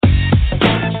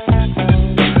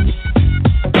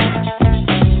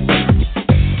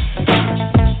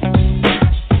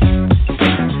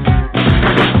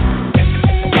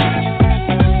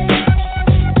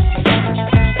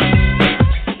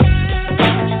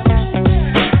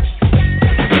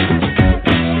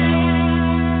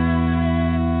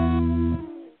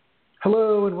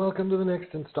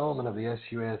installment of the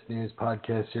SUS News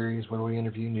podcast series where we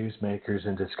interview newsmakers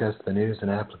and discuss the news and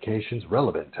applications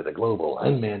relevant to the global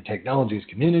unmanned technologies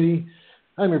community.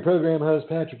 I'm your program host,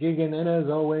 Patrick Egan, and as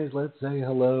always, let's say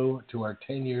hello to our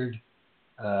tenured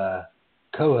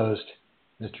co-host,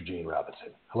 Mr. Gene Robinson.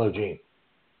 Hello, Gene.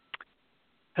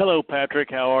 Hello, Patrick.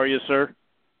 How are you, sir?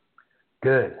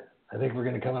 Good. I think we're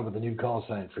going to come up with a new call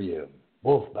sign for you.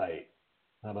 Wolf Bite.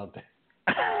 How about that?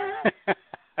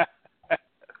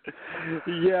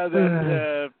 Yeah,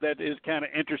 that is kind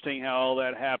of interesting how all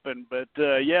that happened. But,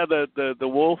 the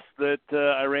wolf that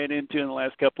I ran into in the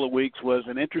last couple of weeks was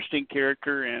an interesting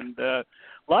character and a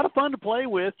lot of fun to play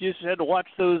with. You just had to watch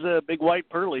those big white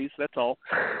pearlies, that's all.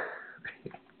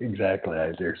 Exactly.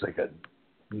 There's like a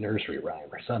nursery rhyme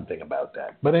or something about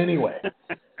that. But anyway.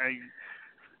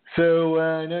 So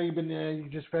I know you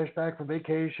just fresh back from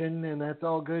vacation, and that's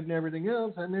all good and everything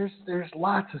else. And there's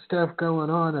lots of stuff going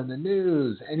on in the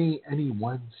news. Any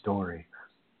one story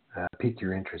piqued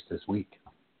your interest this week,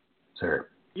 sir?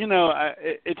 You know,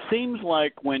 it seems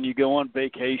like when you go on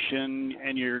vacation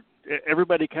and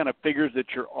everybody kind of figures that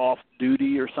you're off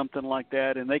duty or something like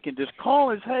that, and they can just call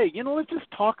and say, hey, let's just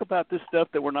talk about this stuff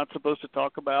that we're not supposed to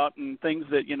talk about and things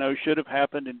that should have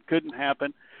happened and couldn't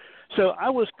happen. So I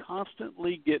was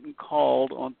constantly getting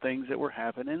called on things that were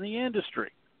happening in the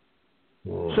industry.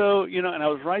 Whoa. So, and I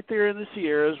was right there in the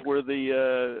Sierras where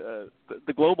the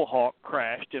Global Hawk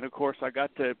crashed. And, of course, I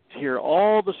got to hear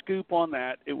all the scoop on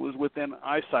that. It was within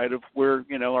eyesight of where,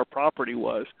 our property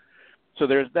was. So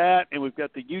there's that. And we've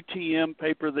got the UTM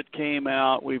paper that came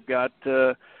out. We've got,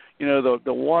 the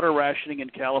water rationing in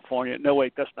California. No,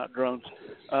 wait, that's not drones.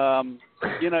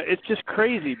 It's just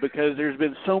crazy because there's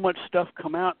been so much stuff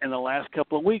come out in the last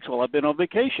couple of weeks while I've been on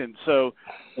vacation. So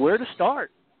where to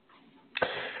start?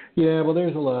 Yeah, well,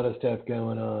 there's a lot of stuff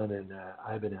going on, and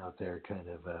I've been out there kind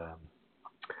of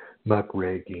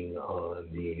muckraking on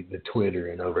the Twitter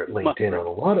and over at LinkedIn on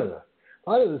a lot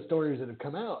of the stories that have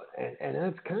come out, and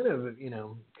that's kind of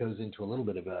goes into a little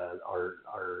bit of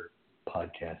our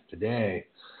podcast today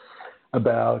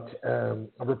about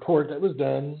a report that was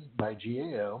done by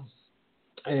GAO.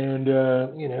 And,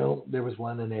 there was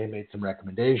one, and they made some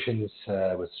recommendations.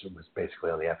 It was basically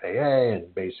on the FAA,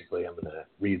 and basically I'm going to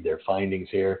read their findings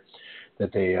here,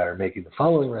 that they are making the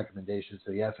following recommendations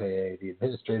to the FAA. The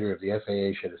administrator of the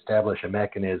FAA should establish a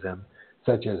mechanism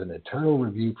such as an internal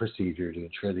review procedure to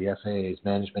ensure the FAA's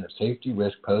management of safety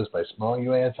risk posed by small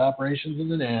UAS operations in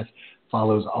the NAS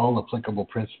follows all applicable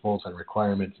principles and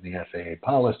requirements in the FAA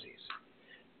policies.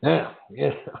 Now,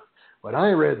 when I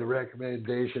read the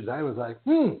recommendations, I was like,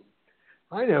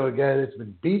 I know a guy that's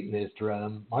been beating this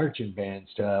drum, marching band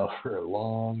style, for a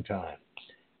long time.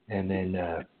 And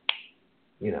then,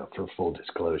 for full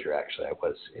disclosure, actually, I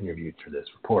was interviewed for this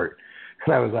report.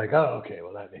 And I was like, oh, okay,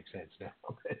 well, that makes sense now.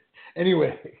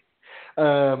 Anyway,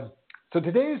 so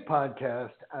today's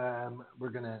podcast, we're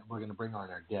gonna bring on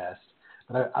our guest.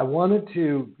 But I wanted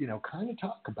to, kind of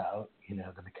talk about,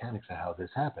 the mechanics of how this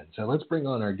happened. So let's bring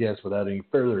on our guest without any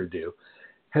further ado.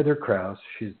 Heather Krause.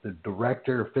 She's the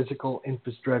Director of Physical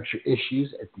Infrastructure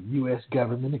Issues at the U.S.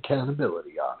 Government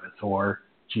Accountability Office, or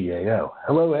GAO.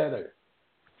 Hello, Heather.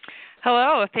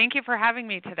 Hello. Thank you for having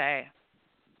me today.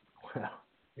 Well,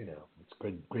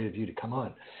 it's great of you to come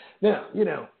on. Now,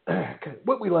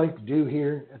 what we like to do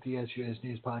here at the SUS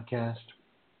News Podcast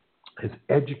is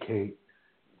educate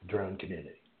the drone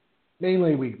community.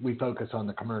 Mainly, we focus on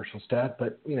the commercial stuff,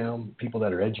 but, people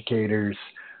that are educators,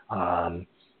 in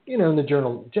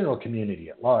the general community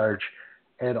at large,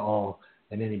 et al.,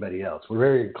 and anybody else. We're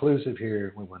very inclusive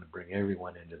here. We want to bring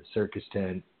everyone into the circus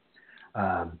tent.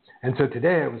 And so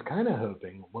today I was kind of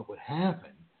hoping what would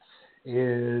happen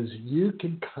is you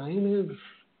can kind of,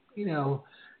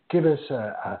 give us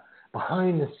a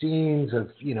behind the scenes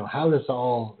of, how this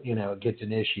all, gets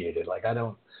initiated. Like,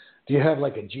 do you have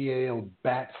like a GAO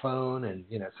bat phone and,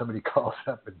 somebody calls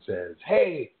up and says,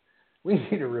 hey, we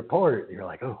need a report. And you're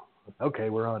like, oh, okay,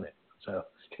 we're on it. So,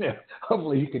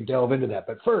 hopefully you can delve into that.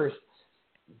 But first,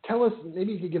 tell us,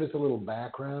 maybe you could give us a little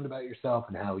background about yourself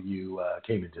and how you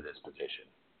came into this position.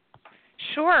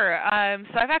 Sure.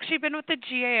 So I've actually been with the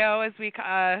GAO, as we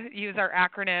use our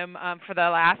acronym, for the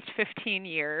last 15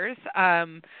 years.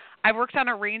 I've worked on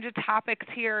a range of topics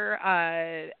here,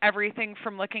 everything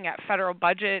from looking at federal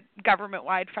budget,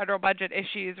 government-wide federal budget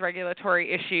issues,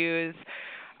 regulatory issues,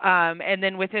 and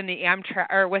then within the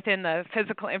within the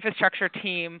physical infrastructure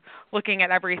team, looking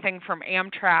at everything from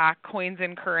Amtrak, coins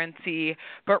and currency.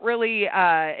 But really,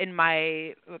 in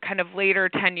my kind of later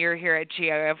tenure here at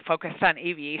GAO, I've focused on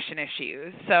aviation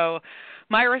issues. So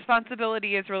my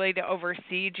responsibility is really to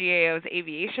oversee GAO's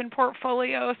aviation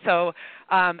portfolio, so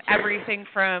everything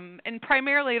from, and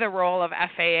primarily the role of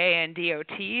FAA and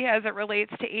DOT as it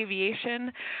relates to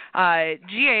aviation.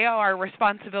 GAO, our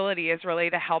responsibility is really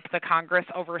to help the Congress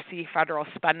oversee federal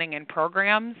spending and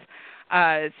programs.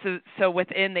 So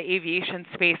within the aviation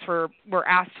space, we're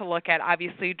asked to look at,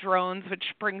 obviously, drones, which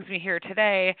brings me here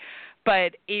today,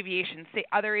 but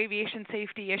other aviation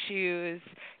safety issues,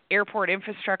 airport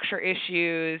infrastructure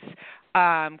issues,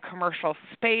 commercial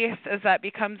space as that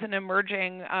becomes an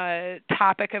emerging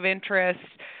topic of interest,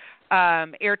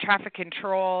 air traffic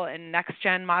control and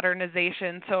next-gen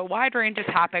modernization. So a wide range of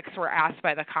topics were asked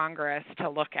by the Congress to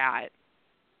look at.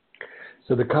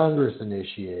 So the Congress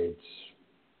initiates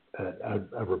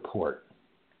a report.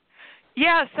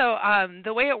 Yeah, so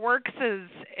the way it works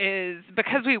is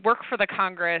because we work for the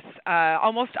Congress,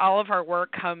 almost all of our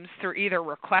work comes through either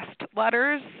request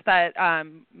letters that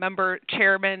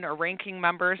chairmen or ranking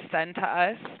members send to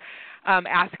us,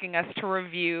 asking us to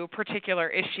review particular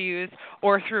issues,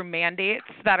 or through mandates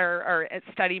or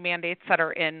study mandates that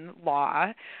are in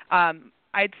law.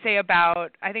 I'd say I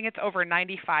think it's over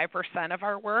 95% of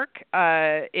our work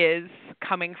is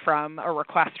coming from a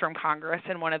request from Congress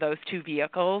in one of those two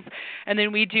vehicles. And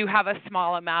then we do have a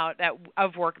small amount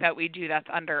of work that we do that's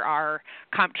under our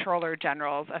Comptroller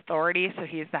General's authority. So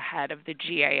he's the head of the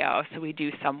GAO, so we do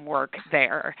some work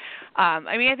there.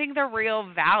 I think the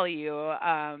real value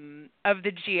of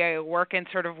the GAO work and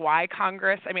sort of why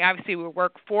Congress, obviously we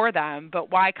work for them,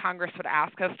 but why Congress would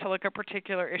ask us to look at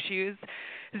particular issues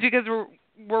is because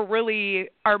we're really,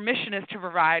 our mission is to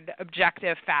provide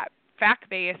objective,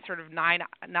 fact-based, sort of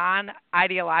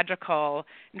non-ideological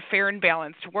and fair and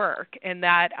balanced work, and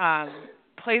that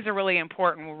plays a really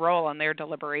important role in their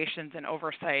deliberations and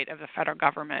oversight of the federal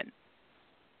government.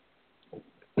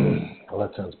 Well,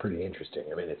 that sounds pretty interesting.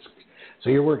 So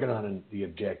you're working on the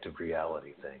objective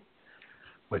reality thing,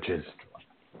 which is,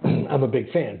 I'm a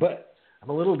big fan, but I'm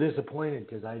a little disappointed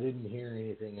because I didn't hear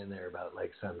anything in there about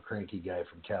like some cranky guy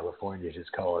from California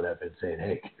just calling up and saying,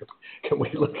 hey, can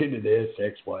we look into this,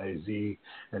 X, Y, Z,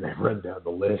 and then run down the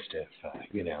list of,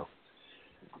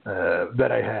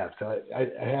 that I have. So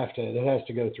that has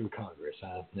to go through Congress,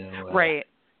 huh? No, right.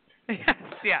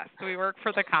 Yes, we work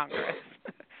for the Congress.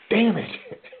 Damn it.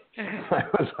 I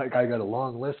was like, I got a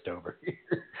long list over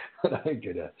here that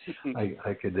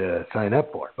I could sign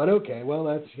up for. But okay, well,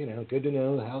 that's good to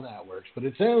know how that works. But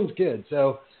it sounds good.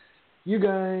 So you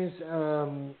guys,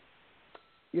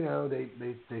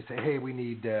 they say, hey, we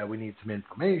need some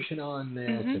information on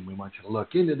this, and we want you to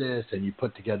look into this, and you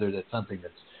put together something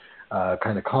that's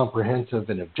kind of comprehensive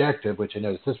and objective. Which I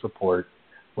noticed this report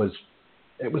was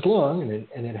long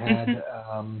and it had.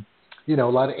 A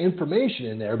lot of information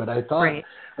in there, but I thought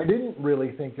I didn't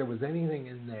really think there was anything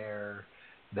in there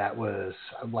that was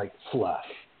like fluff.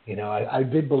 I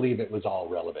did believe it was all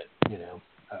relevant,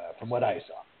 from what I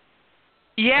saw.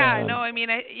 Yeah,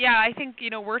 I think,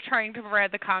 we're trying to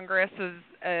provide the Congress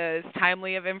as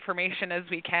timely of information as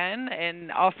we can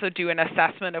and also do an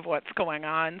assessment of what's going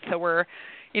on. So we're,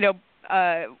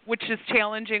 which is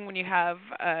challenging when you have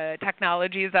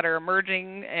technologies that are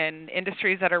emerging and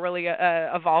industries that are really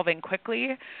evolving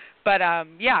quickly. But,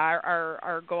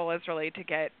 our goal is really to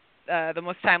get the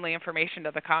most timely information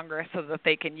to the Congress so that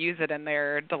they can use it in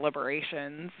their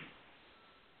deliberations.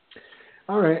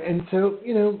 All right. And so,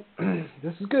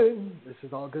 this is good. This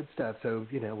is all good stuff. So,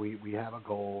 we have a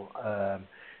goal.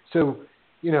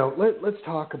 Let's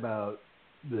talk about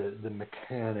the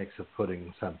mechanics of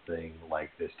putting something like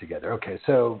this together. Okay,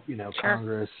 so sure.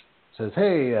 Congress says,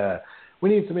 hey, we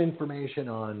need some information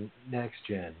on next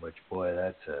gen, which boy,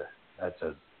 that's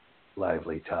a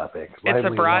lively topic. It's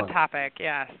a broad topic,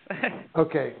 yes.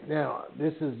 Okay, now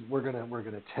we're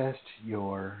gonna test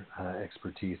your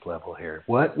expertise level here.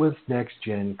 What was next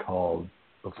gen called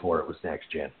before it was next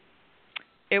gen?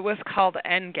 It was called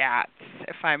NGATS,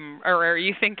 or are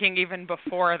you thinking even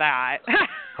before that?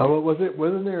 Oh, what was it?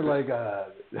 Wasn't there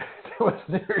wasn't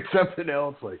there something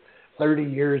else like 30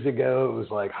 years ago? It was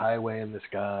like Highway in the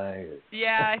Sky.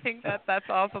 Yeah, I think that's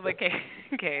also the case.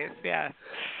 Yeah.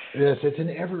 Yes, it's an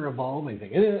ever-evolving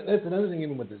thing, and that's another thing.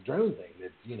 Even with this drone thing,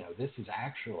 that this has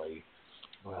actually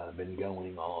been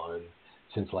going on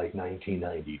since like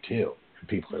 1992.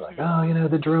 People are like, oh,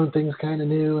 the drone thing's kind of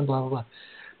new and blah blah blah.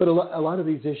 But a lot of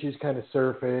these issues kind of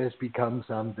surface, become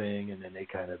something, and then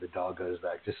the dog goes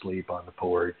back to sleep on the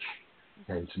porch,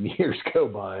 and some years go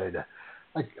by, and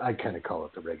I kind of call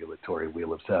it the regulatory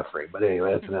wheel of suffering. But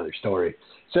anyway, that's another story.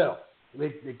 So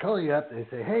they call you up, they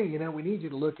say, hey, we need you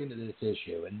to look into this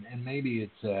issue, and maybe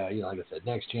it's, like I said,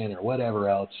 next gen or whatever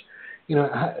else,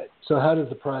 so how does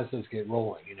the process get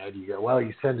rolling? Do you go, well,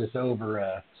 you send us over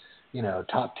a,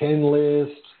 top 10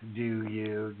 list? Do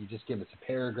you just give us a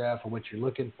paragraph of what you're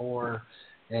looking for,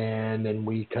 and then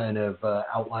we kind of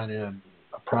outline a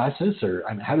process, or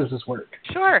how does this work?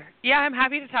 Sure. Yeah, I'm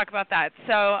happy to talk about that.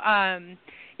 So,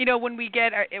 when we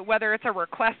get, whether it's a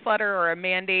request letter or a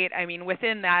mandate,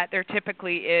 within that there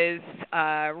typically is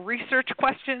research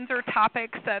questions or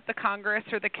topics that the Congress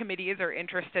or the committees are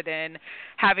interested in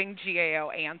having GAO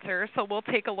answer. So we'll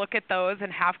take a look at those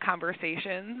and have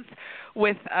conversations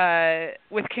with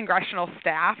congressional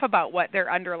staff about what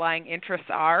their underlying interests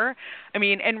are.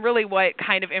 And really what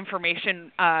kind of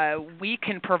information we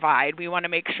can provide. We want to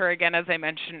make sure, again, as I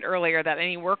mentioned earlier, that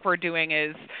any work we're doing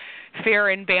is fair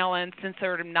and balanced and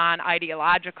sort of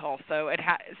non-ideological.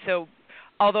 So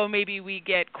although maybe we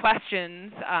get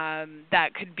questions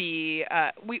that could be,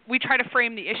 we try to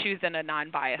frame the issues in a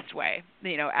non-biased way,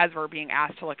 as we're being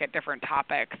asked to look at different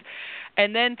topics.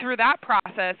 And then through that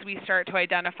process, we start to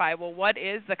identify, well, what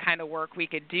is the kind of work we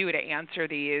could do to answer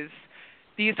these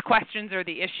questions or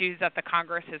the issues that the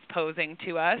Congress is posing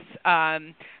to us.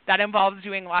 That involves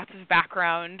doing lots of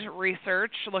background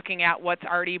research, looking at what's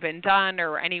already been done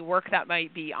or any work that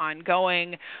might be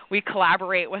ongoing. We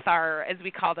collaborate with our, as we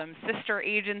call them, sister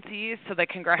agencies, so the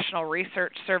Congressional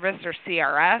Research Service, or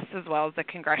CRS, as well as the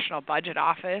Congressional Budget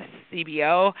Office,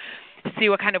 CBO, to see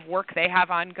what kind of work they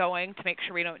have ongoing to make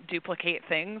sure we don't duplicate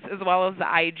things, as well as the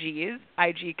IGs,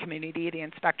 IG community, the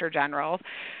Inspector Generals.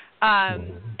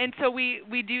 And so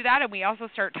we do that, and we also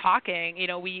start talking.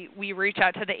 We reach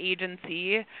out to the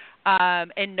agency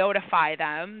and notify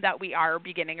them that we are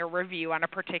beginning a review on a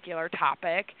particular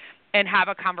topic, and have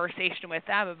a conversation with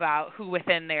them about who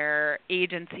within their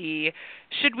agency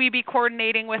should we be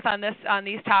coordinating with on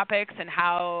these topics, and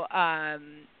how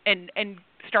and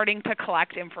starting to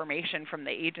collect information from the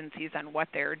agencies on what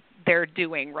they're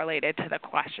doing related to the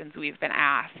questions we've been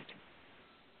asked.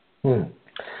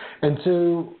 And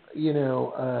so,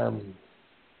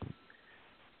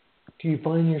 do you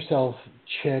find yourself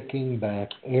checking back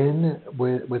in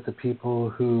with the people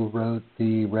who wrote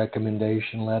the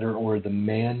recommendation letter or the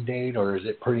mandate, or is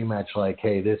it pretty much like,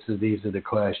 hey, these are the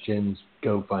questions,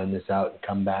 go find this out and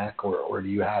come back, or do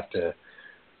you have to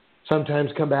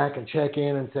sometimes come back and check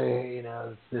in and say, hey,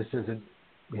 this isn't,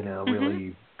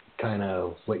 really kind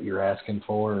of what you're asking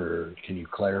for, or can you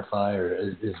clarify, or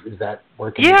is that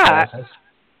working in the process?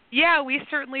 Yeah, we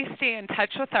certainly stay in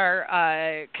touch with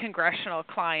our congressional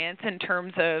clients in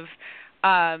terms of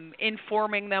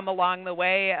informing them along the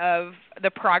way of the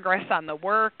progress on the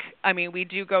work. We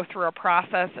do go through a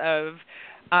process of,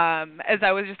 as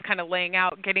I was just kind of laying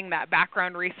out, getting that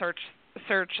background research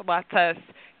lets us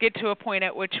get to a point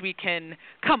at which we can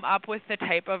come up with the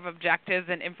type of objectives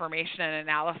and information and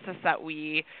analysis that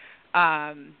we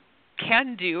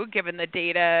can do, given the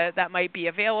data that might be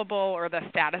available or the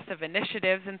status of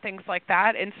initiatives and things like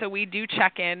that. And so we do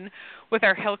check in with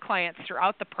our Hill clients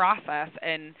throughout the process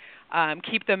and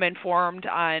keep them informed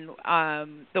on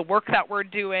the work that we're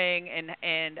doing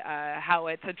and how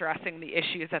it's addressing the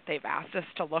issues that they've asked us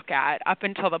to look at up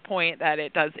until the point that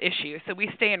it does issue. So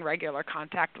we stay in regular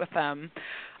contact with them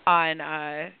on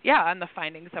the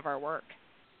findings of our work.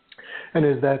 And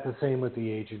is that the same with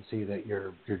the agency that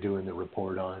you're doing the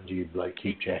report on? Do you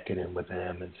keep checking in with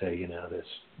them and say, this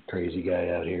crazy guy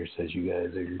out here says you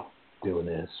guys are doing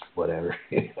this, whatever?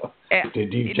 Do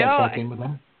you check back in with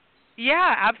them?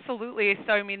 Yeah, absolutely.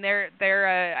 So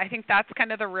they're I think that's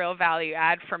kind of the real value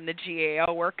add from the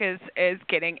GAO work is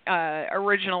getting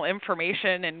original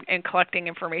information and collecting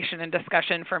information and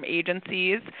discussion from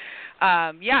agencies.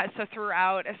 So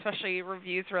throughout, especially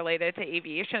reviews related to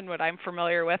aviation, what I'm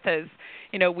familiar with is,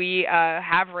 we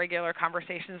have regular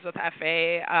conversations with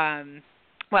FAA,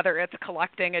 whether it's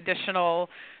collecting additional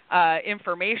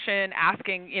information,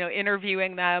 asking,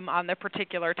 interviewing them on the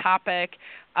particular topic.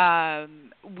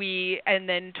 And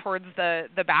then towards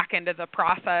the back end of the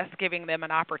process, giving them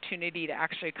an opportunity to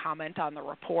actually comment on the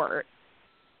report.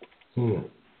 Yeah,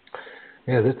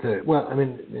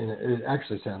 it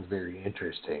actually sounds very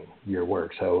interesting, your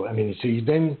work. So, so you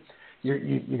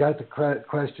got the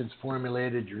questions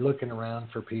formulated, you're looking around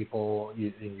for people,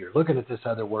 and you're looking at this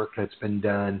other work that's been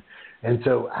done. And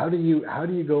so how do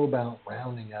you go about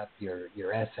rounding up your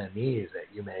SMEs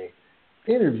that you may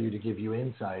interview to give you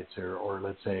insights or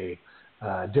let's say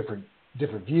different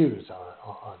views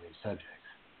on these subjects?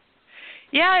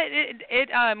 Yeah, it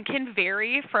can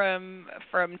vary from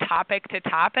topic to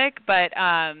topic, but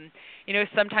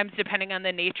sometimes depending on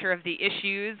the nature of the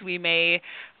issues,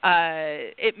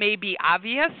 it may be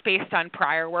obvious based on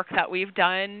prior work that we've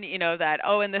done, that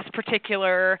in this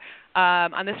particular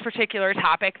On this particular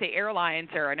topic, the airlines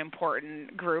are an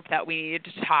important group that we need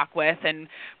to talk with, and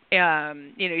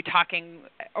talking,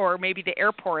 or maybe the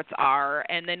airports are,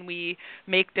 and then we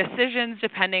make decisions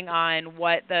depending on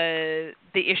what the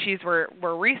issues we're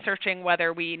researching,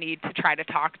 whether we need to try to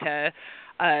talk to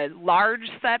a large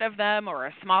set of them or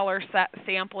a smaller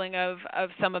sampling of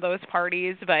some of those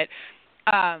parties. But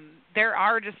there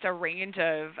are just a range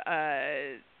of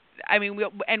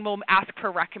we'll ask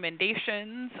for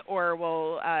recommendations, or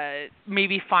we'll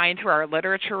maybe find through our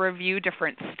literature review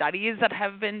different studies that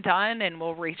have been done, and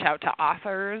we'll reach out to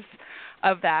authors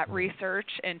of that research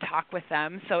and talk with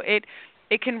them. So it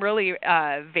can really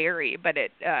vary, but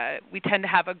we tend to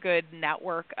have a good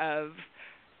network of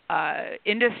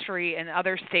industry and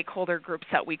other stakeholder groups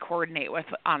that we coordinate with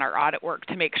on our audit work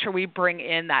to make sure we bring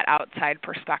in that outside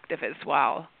perspective as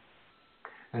well.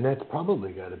 And that's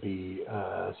probably got to be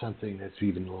something that's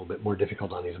even a little bit more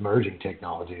difficult on these emerging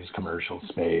technologies, commercial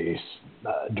space,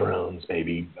 drones,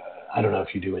 maybe. I don't know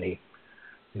if you do any,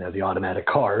 the automatic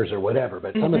cars or whatever,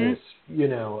 but some of this,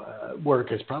 work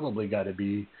has probably got to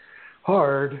be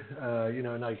hard,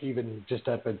 like even just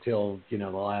up until, the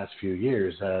last few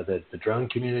years, that the drone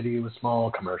community was small,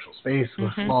 commercial space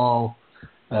was small.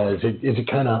 Is it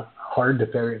kind of hard to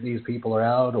ferret these people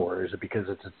out, or is it because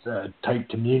it's a tight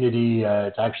community,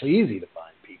 it's actually easy to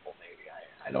find people maybe?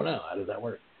 I don't know. How does that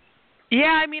work?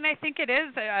 Yeah, I think it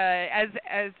is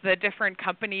as the different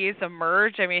companies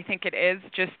emerge. I think it is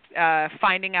just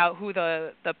finding out who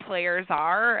the players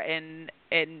are and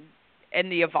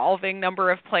the evolving number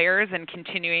of players, and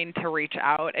continuing to reach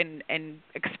out and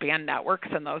expand networks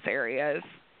in those areas.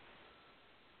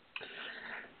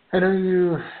 And are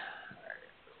you?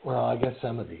 Well, I guess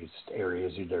some of these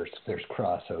areas there's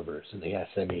crossovers, and the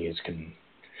SMEs can.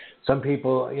 Some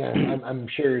people, I'm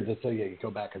sure that you go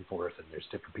back and forth, and there's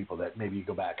different people that maybe you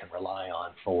go back and rely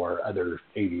on for other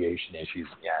aviation issues,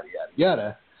 yada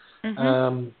yada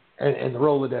yada. And the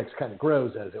Rolodex kind of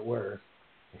grows, as it were.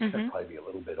 Except probably be a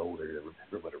little bit older to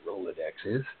remember what a Rolodex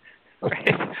is.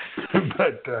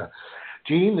 But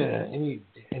Gene,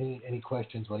 any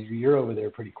questions? Well, you're over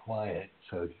there pretty quiet,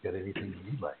 so if you got anything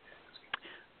you'd like to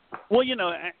ask? Well,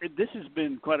 this has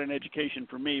been quite an education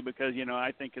for me, because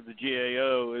I think of the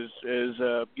GAO as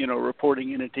a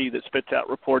reporting entity that spits out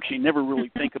reports. You never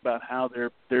really think about how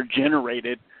they're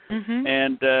generated,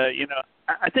 and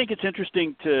I think it's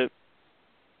interesting to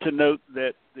note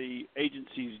that the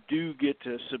agencies do get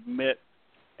to submit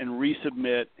and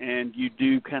resubmit, and you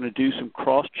do kind of do some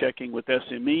cross-checking with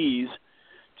SMEs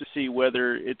to see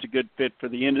whether it's a good fit for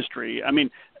the industry.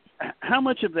 How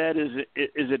much of that is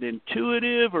it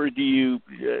intuitive, or do you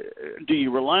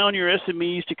rely on your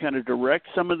SMEs to kind of direct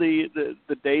some of the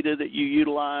data that you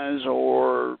utilize,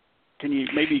 or can you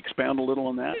maybe expound a little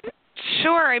on that?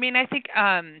 Sure. I think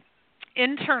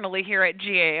internally here at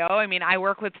GAO, I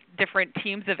work with different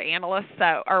teams of analysts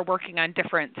that are working on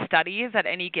different studies at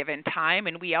any given time,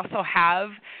 and we also have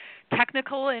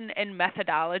technical and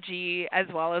methodology as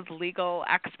well as legal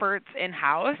experts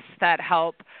in-house that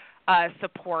help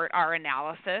support our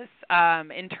analysis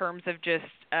in terms of just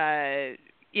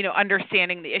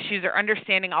understanding the issues, or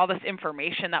understanding all this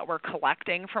information that we're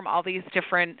collecting from all these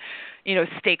different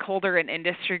stakeholder and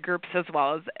industry groups, as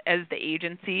well as the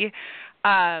agency.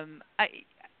 I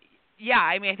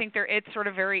think it's sort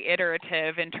of very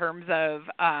iterative in terms of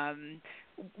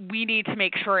we need to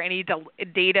make sure any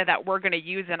data that we're going to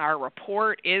use in our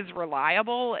report is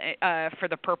reliable for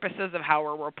the purposes of how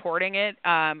we're reporting it,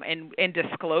 and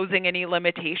disclosing any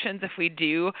limitations if we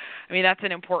do. That's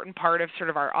an important part of sort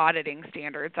of our auditing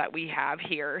standards that we have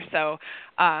here. So,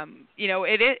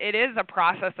 it is a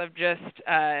process of just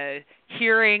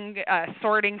hearing,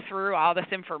 sorting through all this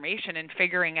information and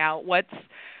figuring out what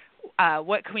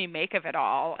can we make of it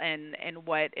all, and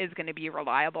what is going to be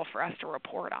reliable for us to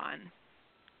report on.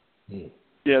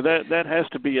 Yeah, that has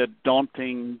to be a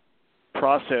daunting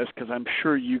process, because I'm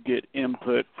sure you get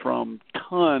input from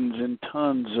tons and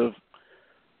tons of,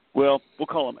 we'll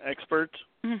call them experts.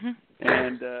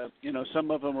 And,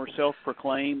 some of them are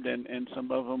self-proclaimed, and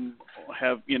some of them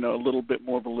have, a little bit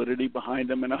more validity behind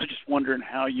them. And I was just wondering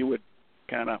how you would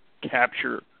kind of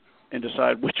capture and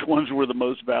decide which ones were the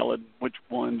most valid, which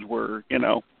ones were,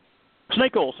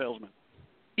 snake oil salesmen.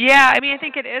 Yeah, I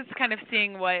think it is kind of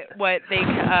seeing what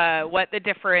the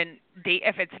different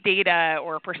if it's data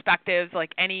or perspectives,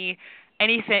 like anything,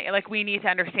 like we need to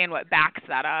understand what backs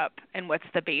that up and what's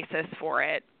the basis for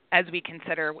it as we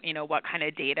consider, what kind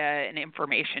of data and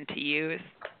information to use.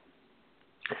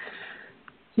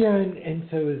 Yeah, and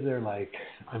so is there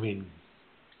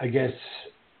I guess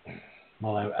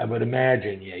Well, I would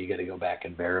imagine, you got to go back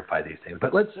and verify these things.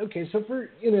 But so for,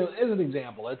 as an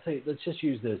example, let's just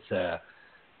use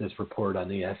this report on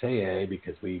the FAA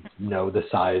because we know the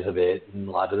size of it, and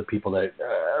a lot of the people that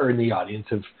are in the audience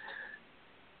have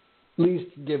at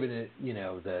least given it,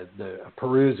 the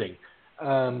perusing.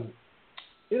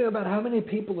 About how many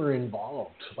people are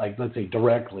involved, like let's say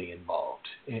directly involved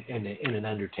in an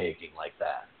undertaking like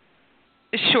that.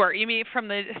 Sure. You mean from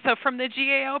the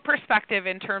GAO perspective,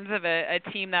 in terms of a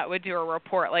team that would do a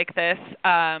report like this,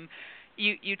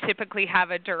 you typically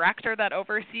have a director that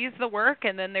oversees the work,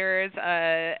 and then there is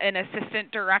an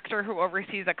assistant director who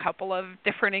oversees a couple of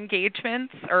different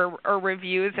engagements or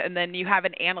reviews, and then you have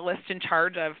an analyst in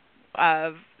charge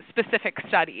of specific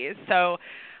studies. So,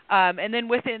 and then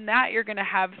within that, you're going to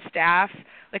have staff.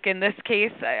 Like in this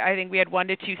case, I think we had 1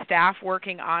 to 2 staff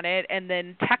working on it, and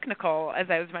then technical, as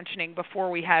I was mentioning before,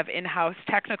 we have in-house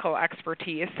technical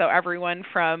expertise. So everyone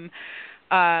from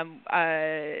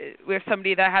we have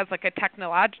somebody that has like a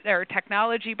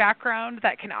technology background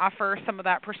that can offer some of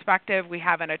that perspective. We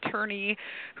have an attorney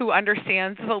who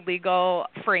understands the legal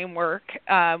framework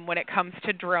when it comes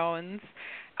to drones.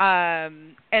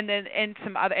 And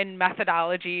some other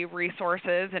methodology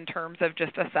resources in terms of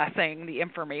just assessing the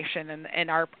information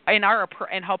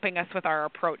and helping us with our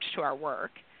approach to our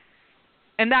work.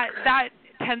 And that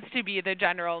tends to be the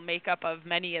general makeup of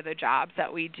many of the jobs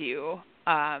that we do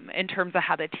in terms of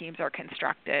how the teams are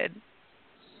constructed.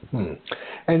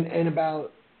 And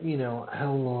about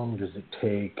how long does it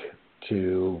take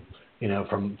to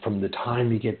from the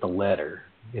time you get the letter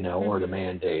or the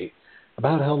mandate?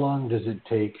 About how long does it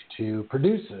take to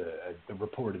produce a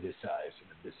report of this size and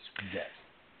of this depth?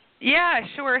 Yeah,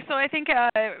 sure. So I think,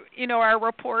 our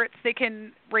reports, they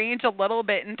can range a little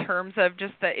bit in terms of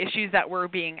just the issues that we're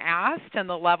being asked and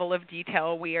the level of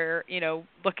detail we are,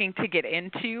 looking to get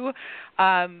into.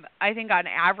 I think on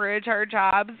average our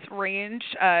jobs range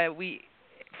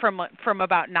from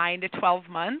about 9 to 12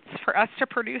 months for us to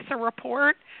produce a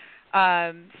report.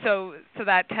 So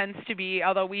that tends to be,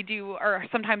 although we are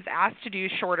sometimes asked to do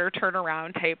shorter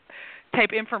turnaround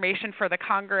type information for the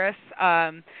Congress.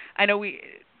 I know we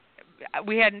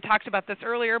hadn't talked about this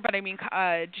earlier, but I mean,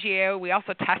 GAO, we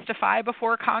also testify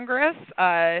before Congress.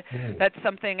 That's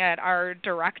something at our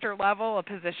director level, a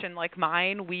position like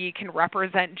mine. We can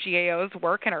represent GAO's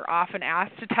work and are often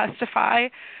asked to testify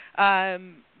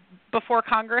before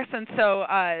Congress. And so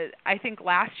I think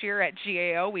last year at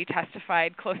GAO we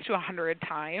testified close to 100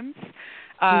 times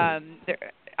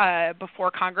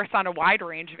before Congress on a wide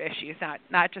range of issues,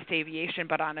 not just aviation,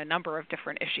 but on a number of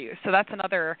different issues. So that's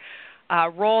another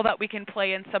role that we can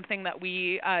play in something that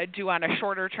we do on a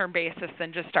shorter term basis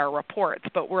than just our reports,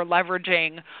 but we're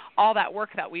leveraging all that work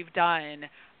that we've done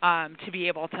to be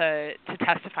able to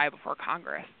testify before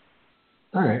Congress.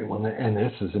 All right. Well, and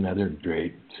this is another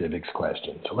great civics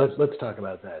question. So let's talk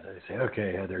about that. I say,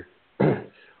 okay, Heather,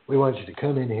 we want you to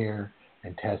come in here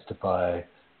and testify.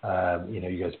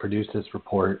 You guys produce this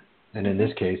report, and in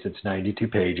this case, it's 92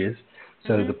 pages.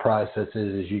 So the process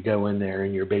is you go in there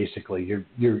and you're basically you're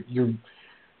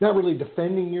not really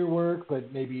defending your work,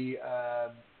 but maybe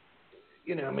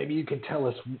maybe you can tell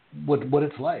us what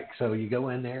it's like. So you go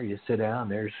in there, you sit down,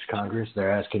 there's Congress,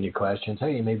 they're asking you questions.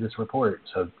 Hey, you made this report,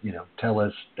 so tell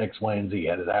us X, Y, and Z.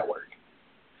 How does that work?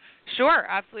 Sure,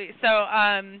 absolutely. So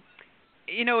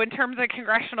in terms of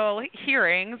congressional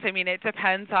hearings, I mean, it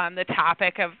depends on the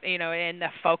topic of and the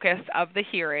focus of the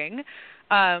hearing.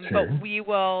 Sure. But we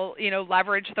will,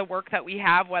 leverage the work that we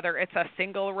have, whether it's a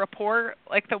single report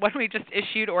like the one we just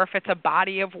issued, or if it's a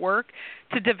body of work,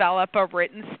 to develop a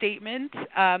written statement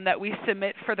that we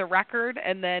submit for the record.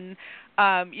 And then,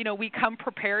 we come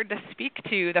prepared to speak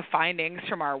to the findings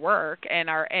from our work and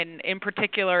in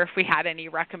particular, if we had any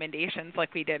recommendations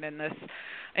like we did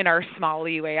in our small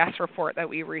UAS report that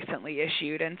we recently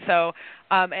issued. And so,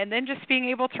 and then just being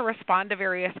able to respond to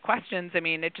various questions. I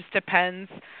mean, it just depends.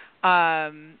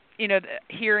 The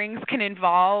hearings can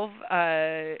involve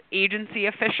agency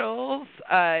officials.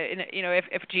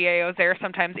 If GAO is there,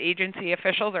 sometimes agency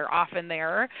officials are often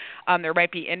there. There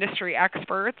might be industry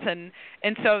experts, and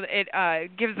so it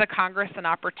gives the Congress an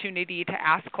opportunity to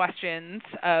ask questions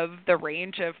of the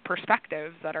range of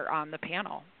perspectives that are on the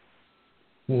panel.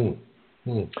 So,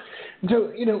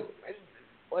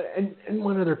 and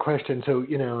one other question. So,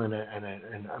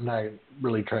 and I'm not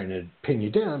really trying to pin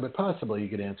you down, but possibly you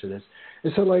could answer this.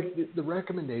 And so, like the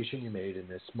recommendation you made in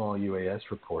this small UAS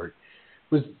report,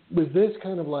 was this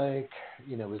kind of like,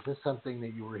 was this something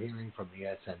that you were hearing from the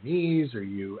SMEs, or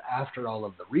you, after all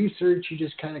of the research, you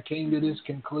just kind of came to this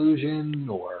conclusion,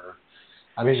 or,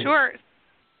 I mean? Sure.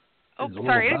 Oh,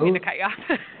 sorry, I didn't mean to cut you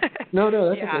off. No,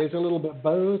 that's okay. It's a little bit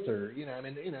both, or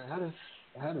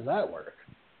how does that work?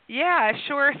 Yeah,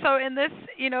 sure. So in this,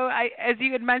 as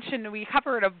you had mentioned, we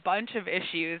covered a bunch of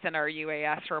issues in our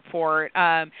UAS report.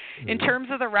 In terms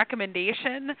of the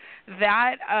recommendation,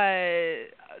 that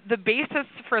the basis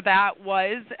for that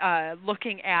was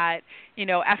looking at,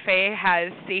 FAA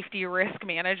has safety risk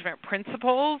management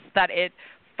principles that it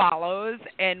follows,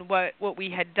 and what we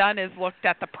had done is looked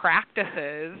at the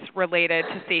practices related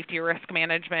to safety risk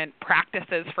management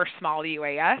practices for small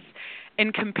UAS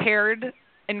and compared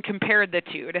the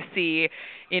two to see,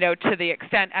 to the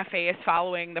extent FAA is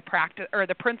following the practice or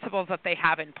the principles that they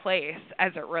have in place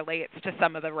as it relates to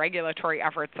some of the regulatory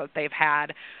efforts that they've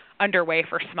had underway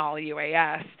for small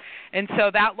UAS. And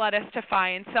so that led us to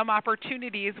find some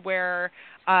opportunities where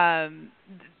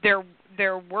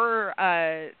there were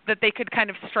that they could kind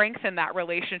of strengthen that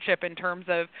relationship in terms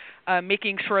of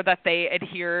making sure that they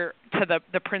adhere to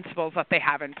the principles that they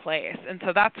have in place. And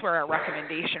so that's where our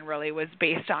recommendation really was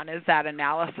based on, is that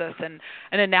analysis and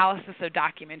an analysis of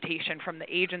documentation from the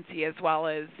agency, as well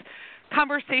as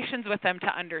conversations with them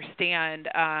to understand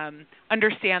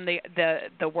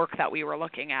the work that we were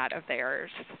looking at of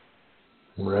theirs.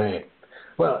 Right.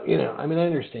 Well, I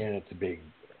understand it's a big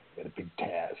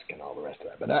task and all the rest of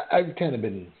that, but I've kind of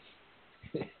been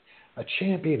a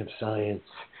champion of science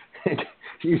and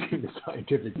using the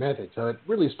scientific method, so it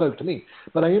really spoke to me.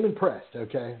 But I am impressed.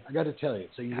 Okay, I got to tell you.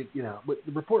 So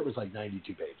the report was like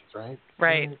 92 pages, right?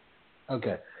 Right.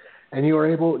 Okay, and you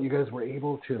guys were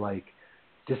able to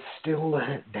distill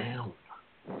that down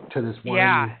to this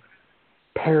one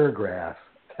paragraph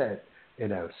that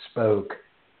spoke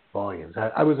volumes.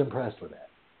 I was impressed with that.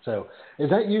 So is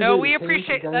that usually? No, we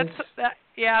appreciate that.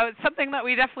 Yeah, it's something that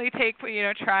we definitely take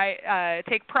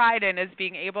take pride in, is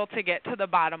being able to get to the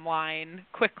bottom line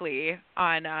quickly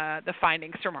on the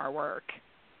findings from our work,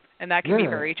 and that can be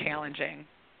very challenging.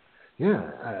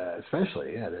 Yeah,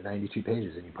 especially the 92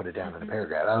 pages, and you put it down in a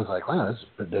paragraph. I was like, wow,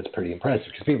 that's pretty impressive,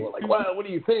 because people are like, wow, what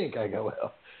do you think? I go,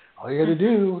 well, all you got to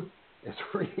do is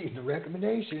read the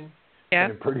recommendation,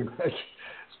 and it pretty much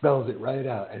spells it right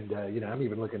out. And I'm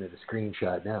even looking at a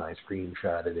screenshot now. I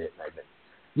screenshotted it, and I've been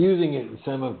using it in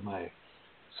some of my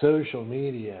social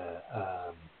media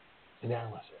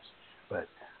analysis. But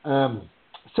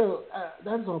so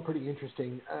that's all pretty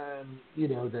interesting.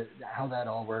 How that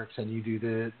all works, and you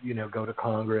do go to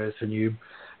Congress, and you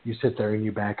sit there and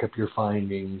you back up your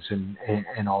findings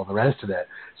and all the rest of that.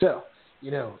 So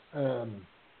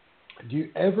do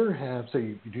you ever have? So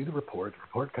you do the report. The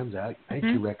report comes out. You make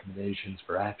your recommendations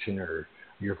for action or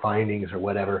your findings or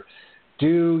whatever.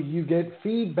 Do you get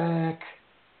feedback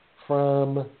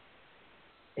from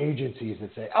agencies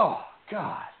that say, "Oh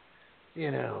God,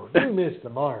 you missed the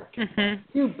mark.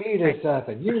 You beat us up,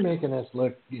 and you're making us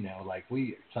look, like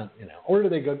we, or do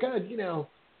they go, God,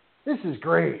 this is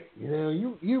great.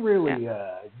 You really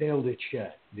nailed it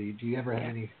shut." Do you ever have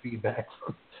any feedback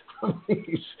from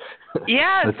these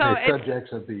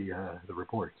subjects of the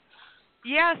reports?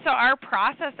 Yeah, so our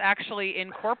process actually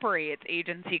incorporates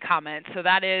agency comments. So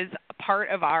that is part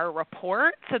of our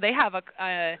report. So they have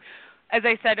as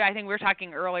I said, I think we were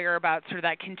talking earlier about sort of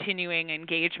that continuing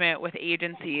engagement with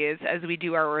agencies as we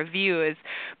do our reviews.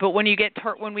 But when we get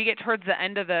towards the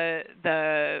end of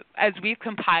as we've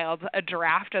compiled a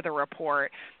draft of the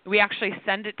report, we actually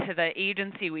send it to the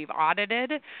agency we've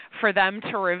audited for them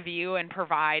to review and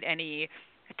provide any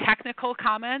technical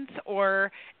comments, or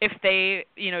if they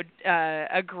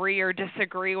agree or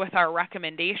disagree with our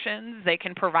recommendations, they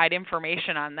can provide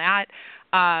information on that.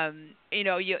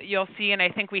 You'll see, and I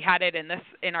think we had it in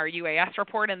our UAS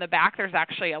report in the back, there's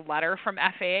actually a letter from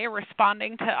FAA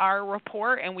responding to our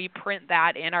report, and we print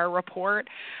that in our report.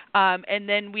 And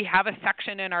then we have a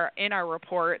section in our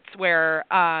reports where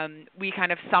we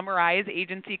kind of summarize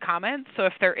agency comments. So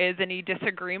if there is any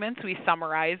disagreements, we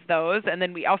summarize those, and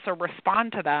then we also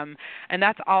respond to them. And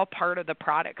that's all part of the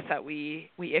products that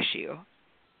we issue.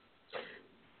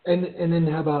 And then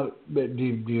how about, do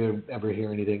you ever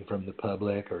hear anything from the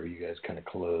public, or are you guys kind of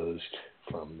closed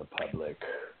from the public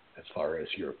as far as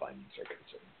your findings are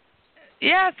concerned?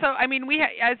 Yeah, so we,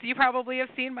 as you probably have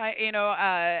seen,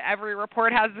 every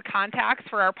report has the contacts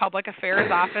for our public affairs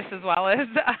office, as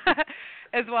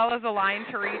well as a line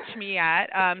to reach me at.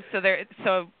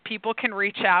 So people can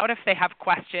reach out if they have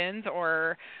questions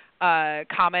or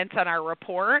comments on our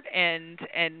report, and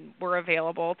we're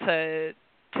available to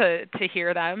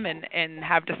hear them and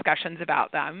have discussions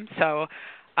about them. So,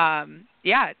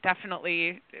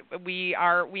 definitely we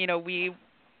are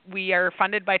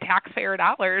funded by taxpayer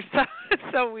dollars.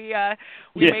 So we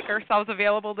make ourselves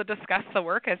available to discuss the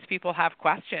work as people have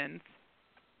questions.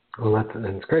 Well,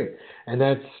 that's great. And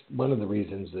that's one of the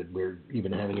reasons that we're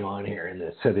even having you on here in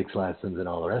the civics lessons and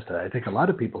all the rest of it. I think a lot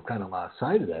of people kind of lost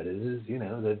sight of that is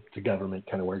that the government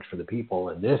kind of works for the people.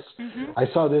 And this, I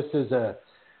saw this as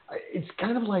it's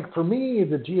kind of like, for me,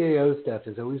 the GAO stuff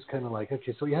is always kind of like,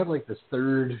 okay, so you have like this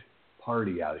third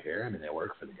party out here. I mean, they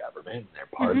work for the government and they're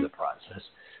part of the process,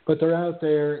 but they're out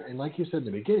there. And like you said in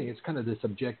the beginning, it's kind of this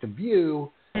objective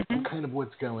view of kind of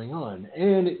what's going on.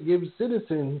 And it gives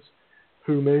citizens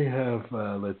who may have,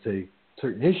 let's say,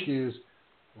 certain issues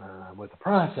with the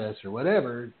process or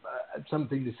whatever,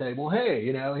 something to say, well, hey,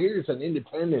 here's an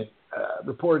independent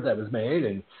report that was made,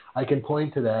 and I can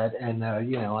point to that, and,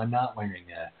 I'm not wearing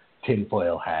a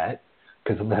tinfoil hat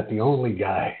because I'm not the only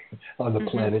guy on the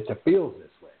planet that feels this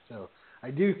way. So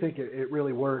I do think it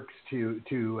really works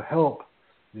to help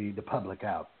the public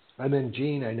out. And then,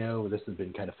 Gene, I know this has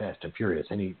been kind of fast and furious.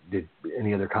 Any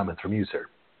other comments from you, sir?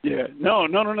 Yeah, no.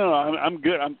 I'm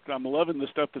good. I'm loving the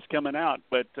stuff that's coming out,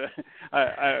 but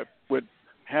I would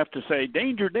have to say,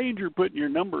 danger, putting your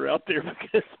number out there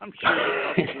because I'm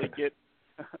sure you'll probably get.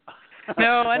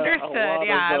 No, understood.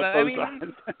 Yeah, but, I mean,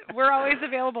 we're always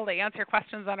available to answer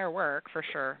questions on our work for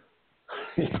sure.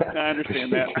 Yeah. I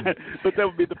understand that, but that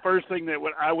would be the first thing that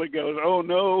I would go, oh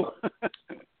no.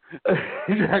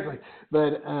 Exactly,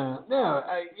 but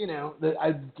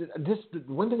just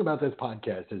one thing about this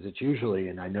podcast is it's usually,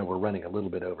 and I know we're running a little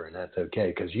bit over, and that's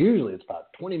okay, because usually it's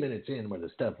about 20 minutes in where the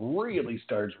stuff really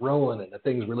starts rolling and the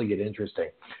things really get interesting.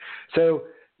 So,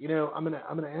 I'm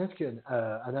gonna ask you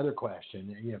another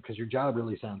question, because your job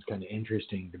really sounds kind of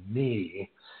interesting to me.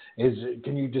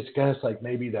 Can you discuss like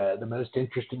maybe the most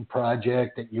interesting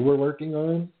project that you were working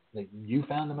on that you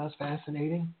found the most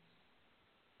fascinating?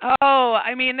 Oh,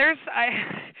 I mean,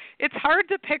 it's hard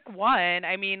to pick one.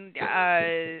 I mean,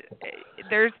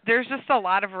 there's just a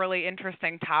lot of really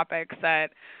interesting topics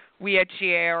that we at GAO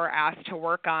are asked to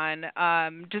work on.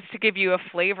 Just to give you a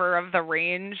flavor of the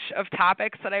range of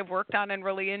topics that I've worked on and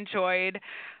really enjoyed,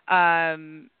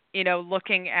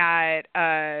 looking at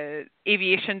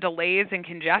aviation delays and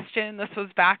congestion. This was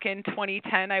back in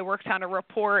 2010. I worked on a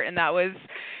report, and that was,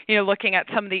 looking at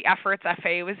some of the efforts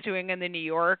FAA was doing in the New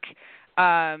York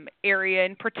area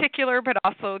in particular, but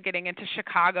also getting into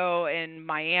Chicago and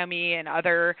Miami and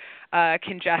other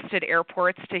congested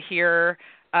airports to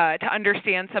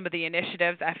understand some of the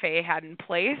initiatives FAA had in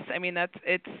place. I mean,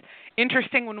 it's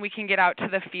interesting when we can get out to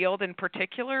the field in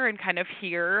particular and kind of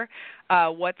hear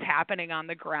what's happening on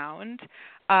the ground.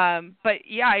 But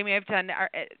yeah, I mean, I've done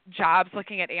jobs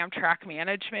looking at Amtrak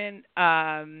management,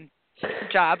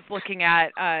 jobs looking at,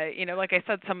 like I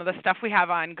said, some of the stuff we have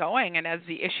ongoing, and as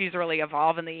the issues really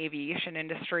evolve in the aviation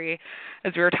industry,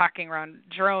 as we were talking around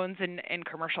drones and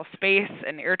commercial space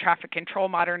and air traffic control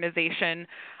modernization.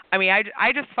 I mean,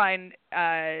 I just find,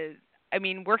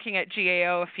 working at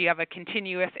GAO, if you have a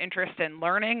continuous interest in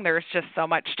learning, there's just so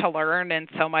much to learn and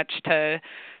so much to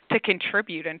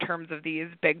contribute in terms of these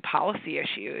big policy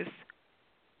issues.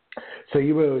 So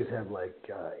you always have like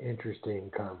interesting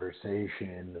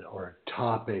conversation or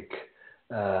topics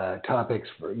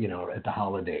for, at the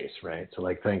holidays, right? So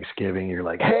like Thanksgiving, you're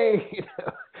like, hey,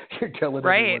 you're telling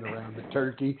everyone around the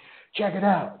turkey, check it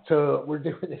out. So we're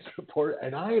doing this report,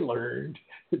 and I learned,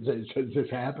 does this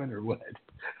happen or what?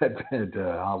 At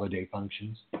holiday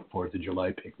functions, 4th of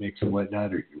July picnics and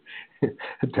whatnot, are you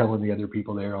telling the other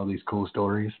people there all these cool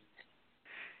stories?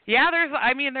 Yeah, there's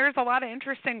a lot of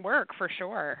interesting work for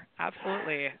sure.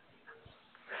 Absolutely.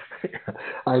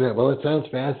 I know. Well, it sounds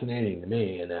fascinating to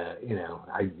me, and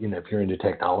if you're into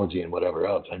technology and whatever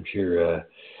else, I'm sure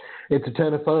it's a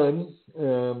ton of fun.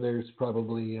 There's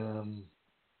probably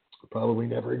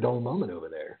never a dull moment over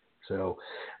there. So,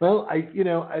 well,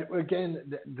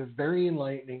 again, the very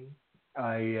enlightening.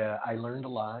 I learned a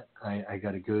lot. I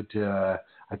got a good.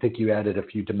 I think you added a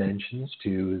few dimensions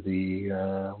to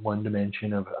the one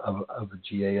dimension of a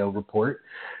GAO report,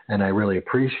 and I really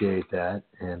appreciate that.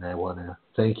 And I want to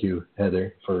thank you,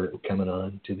 Heather, for coming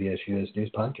on to the SUS News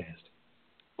Podcast.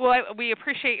 Well, we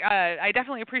appreciate. I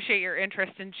definitely appreciate your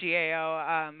interest in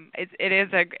GAO.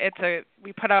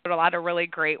 We put out a lot of really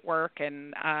great work,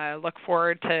 and look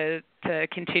forward to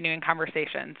continuing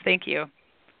conversations. Thank you.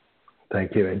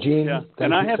 Thank you, and Gene. Yeah.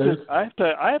 And I have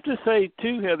to say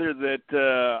too, Heather, that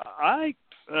I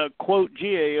quote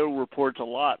GAO reports a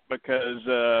lot because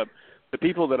the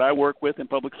people that I work with in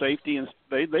public safety, and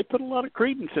they put a lot of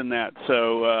credence in that.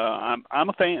 So I'm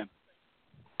a fan.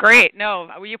 Great. No,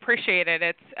 we appreciate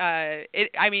it.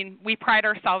 We pride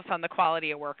ourselves on the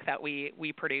quality of work that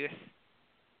we produce.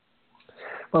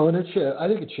 Well, and I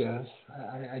think it shows.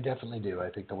 I definitely do. I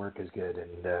think the work is good,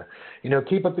 and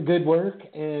keep up the good work.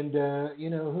 And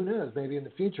who knows? Maybe in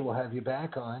the future we'll have you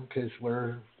back on because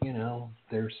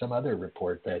there's some other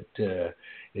report that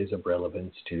is of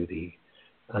relevance to the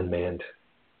unmanned,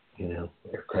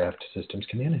 aircraft systems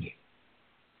community.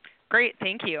 Great,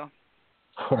 thank you.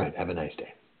 All right. Have a nice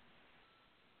day.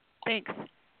 Thanks.